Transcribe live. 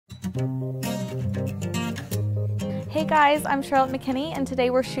Hey guys, I'm Charlotte McKinney, and today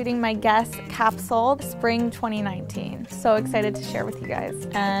we're shooting my Guess capsule, Spring 2019. So excited to share with you guys,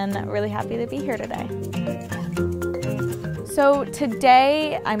 and really happy to be here today. So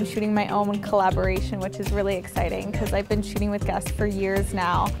today I'm shooting my own collaboration, which is really exciting because I've been shooting with Guess for years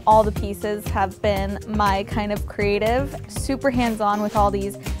now. All the pieces have been my kind of creative, super hands-on with all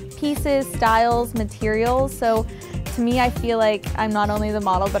these pieces, styles, materials. So to me, I feel like I'm not only the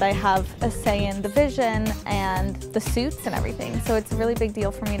model, but I have a say in the vision and the suits and everything. So it's a really big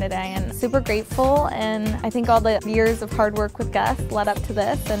deal for me today, and super grateful. And I think all the years of hard work with Guess led up to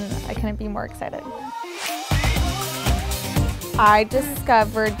this, and I couldn't be more excited. I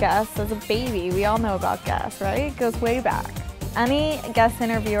discovered Guess as a baby. We all know about Guess, right? It goes way back. Any Guess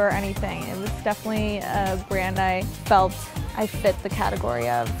interview or anything, it was definitely a brand I felt I fit the category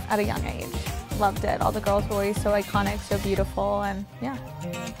of at a young age. Loved it. All the girls were always so iconic, so beautiful, and yeah.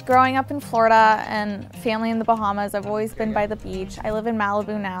 Growing up in Florida and family in the Bahamas, I've always been by the beach. I live in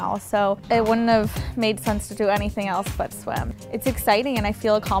Malibu now, so it wouldn't have made sense to do anything else but swim. It's exciting, and I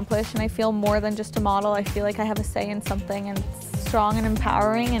feel accomplished, and I feel more than just a model. I feel like I have a say in something, and it's strong and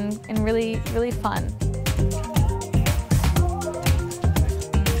empowering and really, really fun.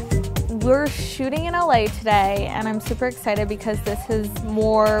 We're shooting in LA today, and I'm super excited because this is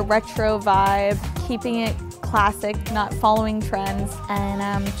more retro vibe, keeping it classic, not following trends,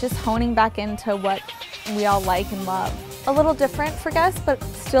 and just honing back into what we all like and love. A little different for Guess, but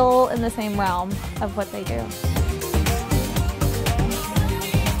still in the same realm of what they do.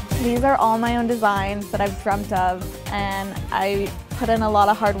 These are all my own designs that I've dreamt of, and I put in a lot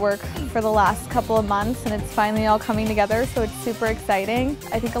of hard work for the last couple of months, and it's finally all coming together, so it's super exciting.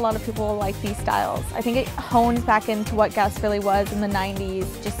 I think a lot of people will like these styles. I think it hones back into what Guess really was in the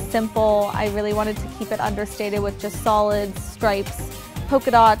 90s, just simple. I really wanted to keep it understated with just solids, stripes,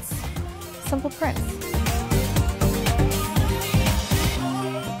 polka dots, simple prints.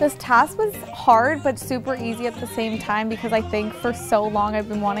 This task was hard but super easy at the same time because I think for so long I've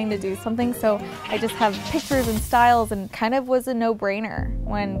been wanting to do something, so I just have pictures and styles, and kind of was a no-brainer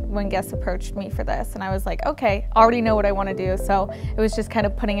when Guess approached me for this, and I was like, okay, I already know what I want to do, so it was just kind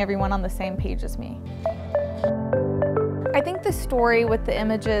of putting everyone on the same page as me. I think the story with the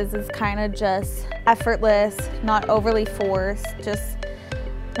images is kind of just effortless, not overly forced, just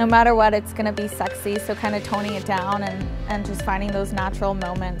no matter what, it's gonna be sexy, so kind of toning it down and just finding those natural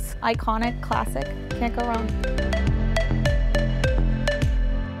moments. Iconic, classic, can't go wrong.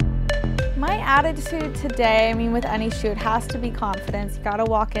 My attitude today, I mean with any shoot, has to be confidence. You gotta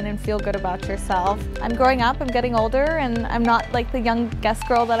walk in and feel good about yourself. I'm growing up, I'm getting older, and I'm not like the young Guess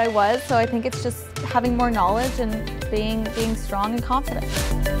girl that I was, so I think it's just having more knowledge and being strong and confident.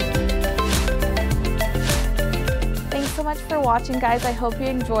 Thanks so much for watching, guys. I hope you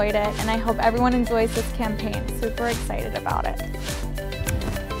enjoyed it, and I hope everyone enjoys this campaign. Super excited about it.